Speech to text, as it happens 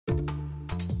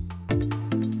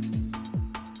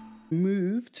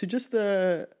to just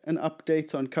an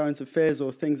update on current affairs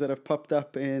or things that have popped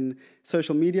up in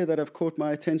social media that have caught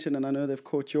my attention, and I know they've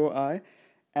caught your eye.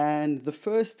 And the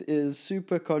first is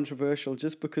super controversial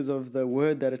just because of the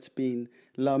word that it's been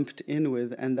lumped in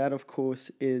with, and that, of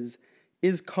course, is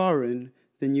Karen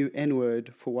the new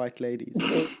N-word for white ladies?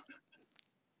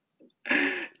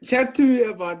 Chat to me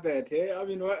about that. Eh? I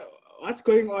mean, what's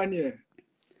going on here?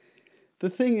 The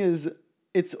thing is,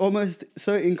 it's almost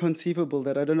so inconceivable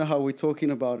that I don't know how we're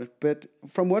talking about it. But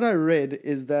from what I read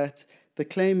is that the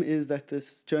claim is that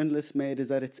this journalist made is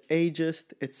that it's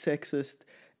ageist, it's sexist,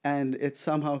 and it's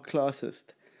somehow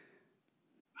classist.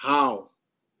 How?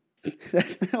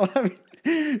 Well, I mean,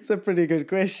 it's a pretty good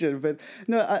question, but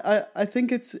no, I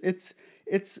think it's,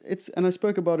 and I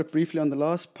spoke about it briefly on the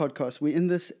last podcast. We're in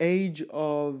this age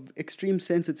of extreme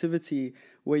sensitivity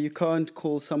where you can't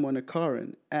call someone a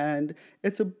Karen, and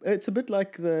it's a bit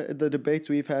like the debates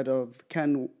we've had of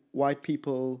can black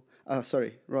people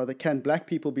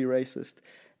be racist,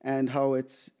 and how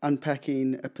it's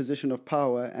unpacking a position of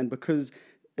power, and because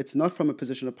it's not from a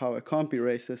position of power, it can't be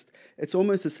racist. It's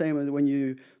almost the same as when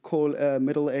you call a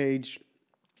middle-aged,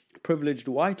 privileged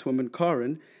white woman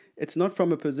Karen. It's not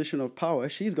from a position of power.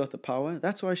 She's got the power.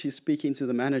 That's why she's speaking to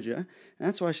the manager. And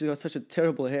that's why she's got such a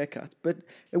terrible haircut. But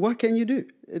what can you do?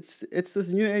 It's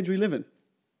this new age we live in.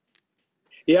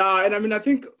 Yeah, and I mean, I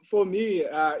think for me,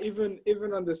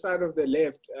 even on the side of the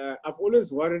left, I've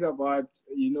always worried about,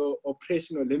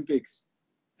 Operation Olympics.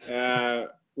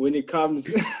 When it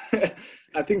comes,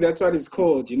 I think that's what it's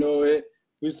called.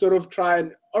 We sort of try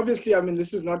and, obviously, I mean,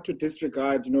 this is not to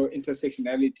disregard,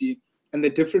 intersectionality and the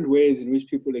different ways in which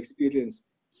people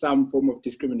experience some form of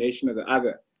discrimination or the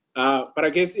other. But I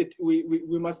guess we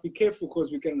must be careful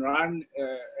because we can run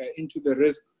into the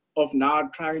risk of now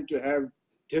trying to have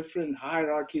different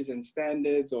hierarchies and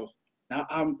standards of, now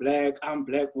I'm black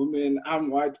woman, I'm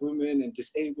white woman and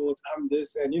disabled, I'm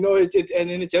this. And,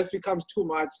 and it just becomes too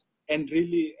much and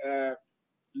really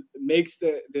makes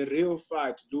the real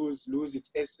fight lose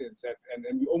its essence.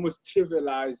 And we almost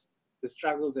trivialize the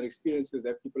struggles and experiences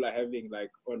that people are having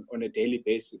like on a daily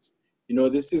basis.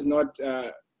 This is not,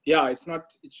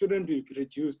 it shouldn't be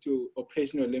reduced to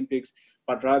Operation Olympics,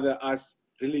 but rather us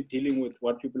really dealing with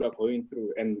what people are going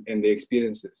through and their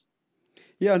experiences.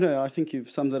 Yeah, no, I think you've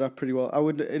summed that up pretty well. I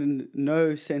would in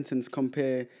no sentence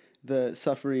compare the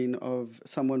suffering of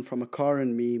someone from a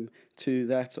Karen meme to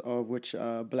that of which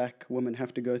black women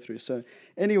have to go through. So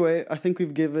anyway, I think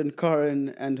we've given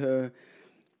Karen and her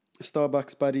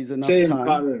Starbucks buddies enough time.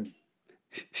 Karen.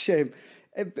 Shame.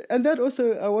 And that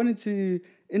also, I wanted to,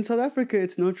 in South Africa,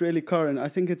 it's not really Karen. I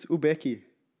think it's Ubeki.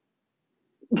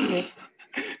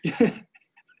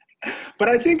 But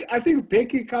I think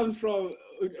Becky comes from,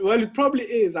 well, it probably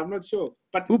is, I'm not sure.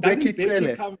 But doesn't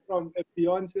Becky come from a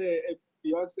Beyonce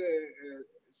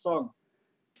song?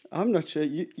 I'm not sure.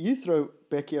 You throw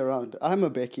Becky around. I'm a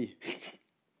Becky.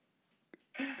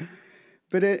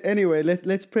 But anyway,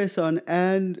 let's press on,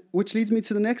 and which leads me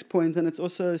to the next point, and it's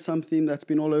also something that's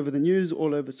been all over the news,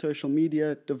 all over social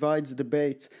media, divides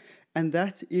debate, and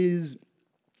that is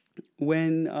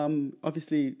when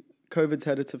obviously COVID's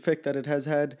had its effect that it has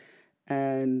had,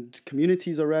 and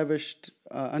communities are ravished,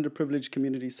 underprivileged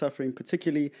communities suffering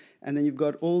particularly, and then you've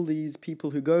got all these people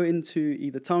who go into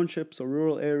either townships or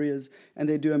rural areas, and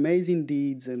they do amazing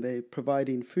deeds, and they're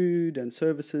providing food and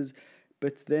services.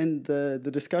 But then the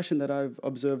discussion that I've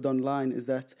observed online is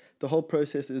that the whole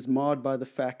process is marred by the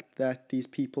fact that these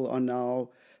people are now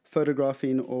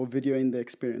photographing or videoing the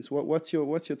experience. What's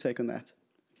your take on that?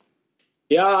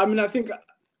 Yeah, I mean, I think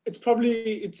it's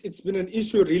been an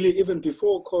issue really even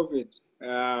before COVID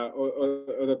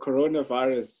or the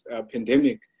coronavirus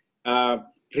pandemic.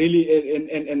 Really,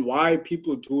 and why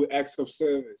people do acts of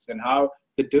service and how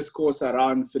the discourse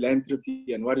around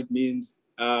philanthropy and what it means.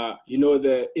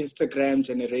 The Instagram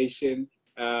generation,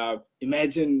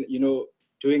 imagine,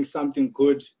 doing something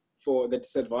good for the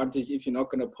disadvantaged if you're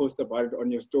not going to post about it on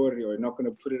your story or you're not going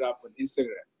to put it up on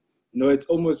Instagram. It's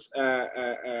almost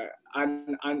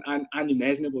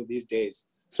unimaginable these days.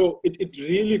 So it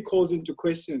really calls into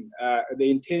question the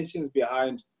intentions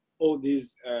behind all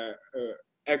these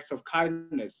acts of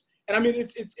kindness. And I mean,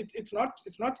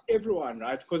 it's not everyone,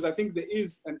 right? Because I think there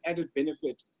is an added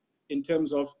benefit in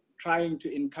terms of trying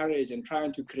to encourage and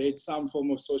trying to create some form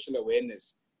of social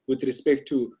awareness with respect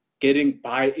to getting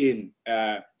buy-in.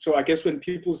 So I guess when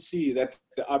people see that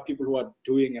there are people who are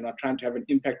doing and are trying to have an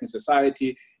impact in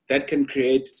society, that can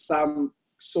create some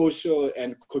social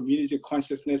and community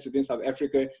consciousness within South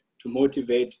Africa to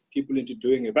motivate people into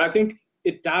doing it. But I think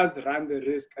it does run the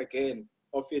risk, again,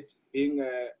 of it being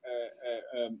a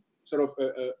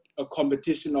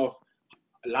competition of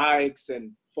likes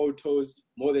and photos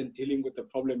more than dealing with the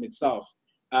problem itself.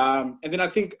 And then I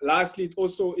think lastly,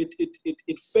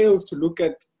 it fails to look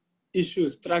at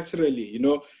issues structurally. You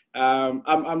know,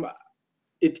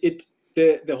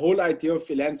 the whole idea of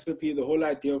philanthropy, the whole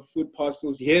idea of food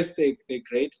parcels, yes, they're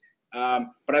great,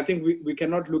 but I think we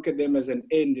cannot look at them as an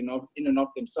end in and of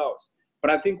themselves.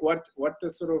 But I think what the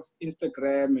sort of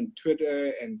Instagram and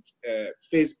Twitter and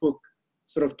Facebook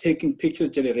sort of taking pictures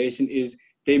generation is,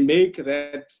 they make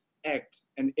that act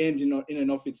an end in and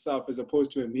of itself, as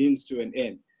opposed to a means to an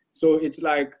end. So it's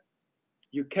like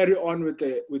you carry on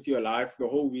with your life the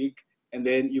whole week, and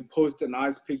then you post a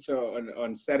nice picture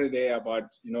on Saturday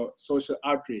about, you know, social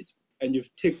outreach, and you've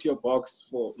ticked your box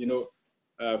for, you know,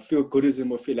 feel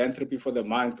goodism or philanthropy for the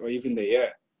month or even the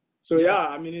year. So yeah,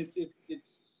 I mean,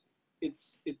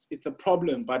 it's a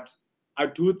problem, but I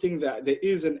do think that there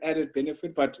is an added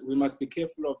benefit, but we must be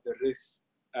careful of the risks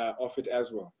of it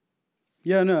as well.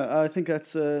 Yeah, no, I think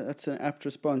that's an apt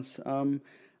response.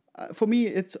 For me,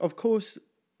 it's, of course,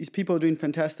 these people are doing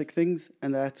fantastic things,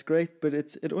 and that's great. But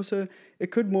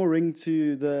it could more ring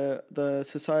to the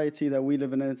society that we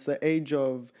live in, and it's the age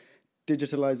of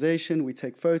digitalization. We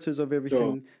take photos of everything.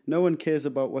 Sure. No one cares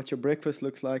about what your breakfast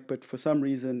looks like, but for some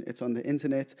reason, it's on the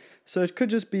internet. So it could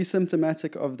just be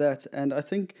symptomatic of that. And I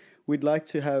think we'd like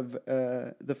to have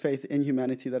the faith in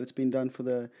humanity that it's been done for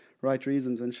the right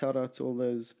reasons. And shout out to all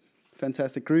those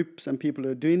fantastic groups and people who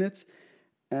are doing it.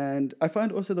 And I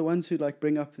find also the ones who like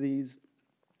bring up these,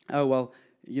 oh, well,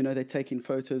 you know, they're taking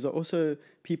photos, are also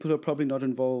people who are probably not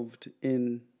involved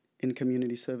in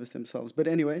community service themselves. But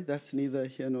anyway, that's neither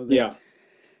here nor there. Yeah.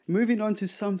 Moving on to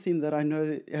something that I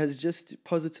know has just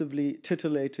positively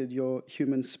titillated your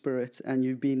human spirit, and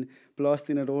you've been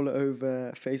blasting it all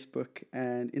over Facebook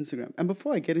and Instagram. And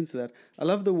before I get into that, I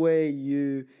love the way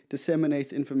you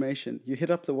disseminate information. You hit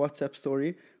up the WhatsApp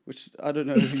story, which I don't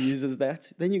know who uses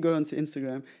that. Then you go onto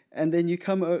Instagram, and then you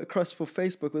come across for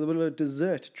Facebook with a little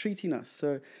dessert treating us.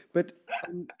 So, but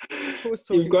of course,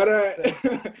 you've got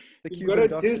the you've got a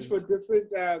dish for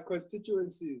different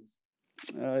constituencies.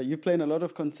 You're playing a lot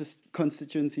of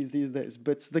constituencies these days,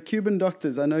 but the Cuban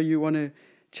doctors, I know you want to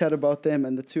chat about them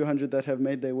and the 200 that have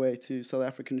made their way to South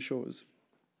African shores.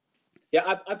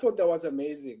 Yeah, I thought that was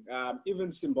amazing.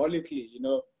 Even symbolically, you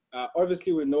know,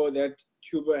 obviously we know that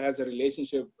Cuba has a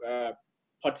relationship,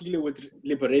 particularly with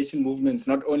liberation movements,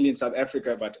 not only in South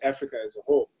Africa, but Africa as a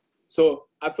whole. So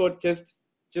I thought just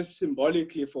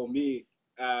symbolically for me,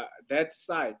 that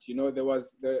site, you know, there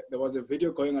was a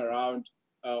video going around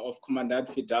of Commandant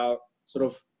Fidel sort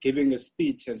of giving a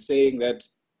speech and saying that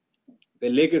the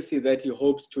legacy that he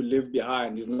hopes to leave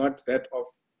behind is not that of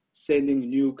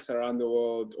sending nukes around the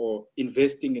world or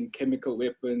investing in chemical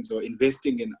weapons or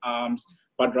investing in arms,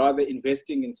 but rather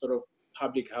investing in sort of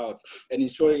public health and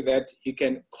ensuring that he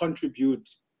can contribute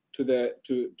to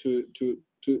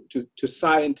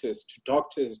scientists, to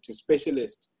doctors, to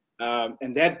specialists,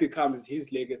 and that becomes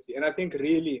his legacy. And I think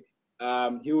really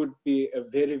he would be a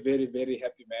very, very, very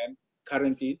happy man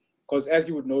currently, because as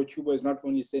you would know, Cuba is not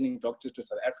only sending doctors to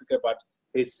South Africa, but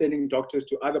they're sending doctors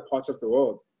to other parts of the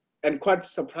world. And quite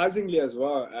surprisingly as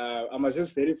well, I must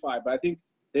just verify, but I think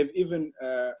they've even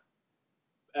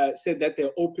said that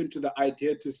they're open to the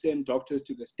idea to send doctors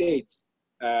to the States,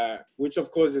 which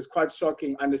of course is quite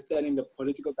shocking, understanding the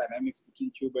political dynamics between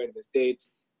Cuba and the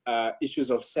States, issues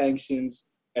of sanctions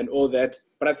and all that.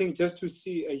 But I think just to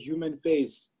see a human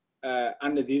face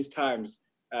under these times,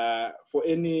 for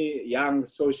any young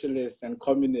socialist and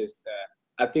communist,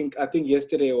 I think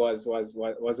yesterday was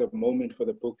a moment for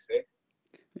the books.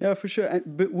 Yeah, for sure.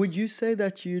 But would you say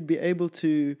that you'd be able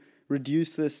to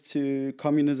reduce this to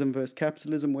communism versus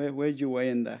capitalism? Where'd you weigh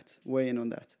in on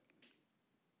that?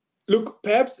 Look,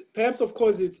 perhaps of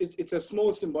course it's a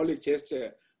small symbolic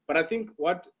gesture, but I think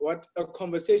what a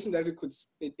conversation that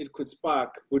it could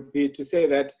spark would be to say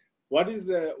that what is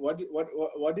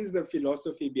the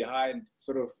philosophy behind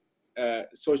sort of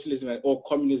socialism or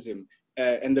communism,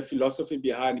 and the philosophy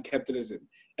behind capitalism,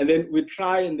 and then we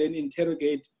try and then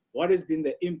interrogate what has been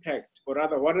the impact, or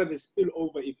rather what are the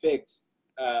spillover effects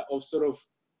of sort of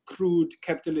crude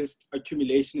capitalist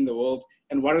accumulation in the world,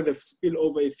 and what are the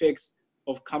spillover effects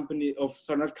of countries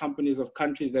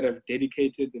that have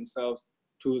dedicated themselves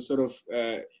to sort of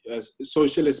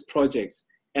socialist projects.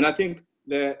 And I think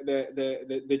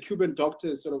the Cuban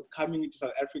doctors sort of coming into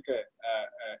South Africa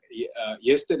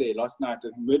last night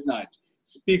at midnight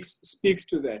speaks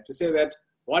to that, to say that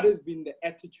what has been the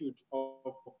attitude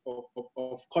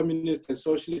of communist and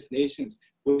socialist nations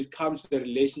when it comes to the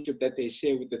relationship that they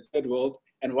share with the third world,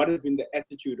 and what has been the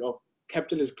attitude of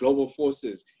capitalist global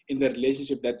forces in the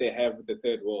relationship that they have with the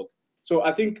third world. So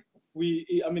I think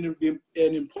it would be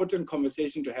an important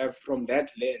conversation to have from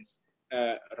that lens,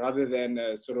 rather than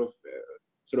a sort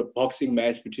of boxing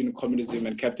match between communism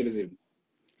and capitalism.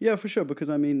 Yeah, for sure. Because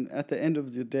I mean, at the end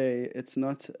of the day, it's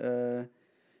not a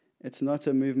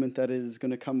movement that is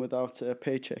going to come without a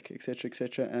paycheck, etc.,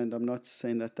 etc. And I'm not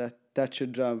saying that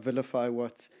should vilify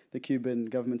what the Cuban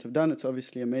government have done. It's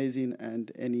obviously amazing,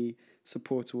 and any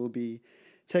support will be